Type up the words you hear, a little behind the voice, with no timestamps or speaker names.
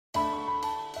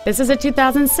This is a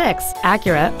 2006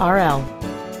 Acura RL.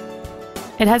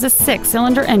 It has a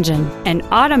 6-cylinder engine, an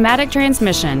automatic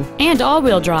transmission, and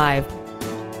all-wheel drive.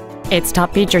 Its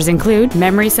top features include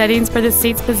memory settings for the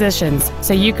seat's positions,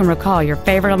 so you can recall your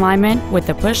favorite alignment with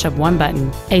the push of one button,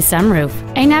 a sunroof,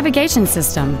 a navigation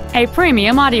system, a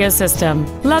premium audio system,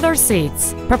 leather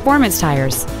seats, performance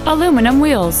tires, aluminum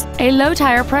wheels, a low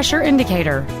tire pressure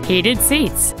indicator, heated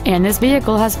seats, and this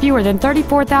vehicle has fewer than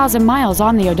 34,000 miles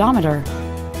on the odometer.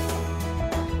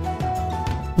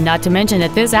 Not to mention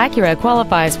that this Acura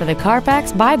qualifies for the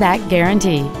Carfax buyback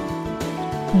guarantee.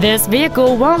 This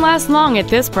vehicle won't last long at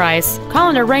this price. Call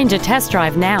and arrange a test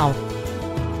drive now.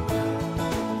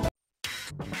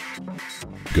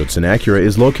 Goodson Acura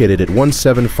is located at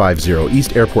 1750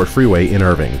 East Airport Freeway in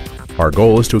Irving. Our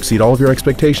goal is to exceed all of your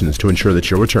expectations to ensure that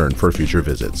you'll return for future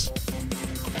visits.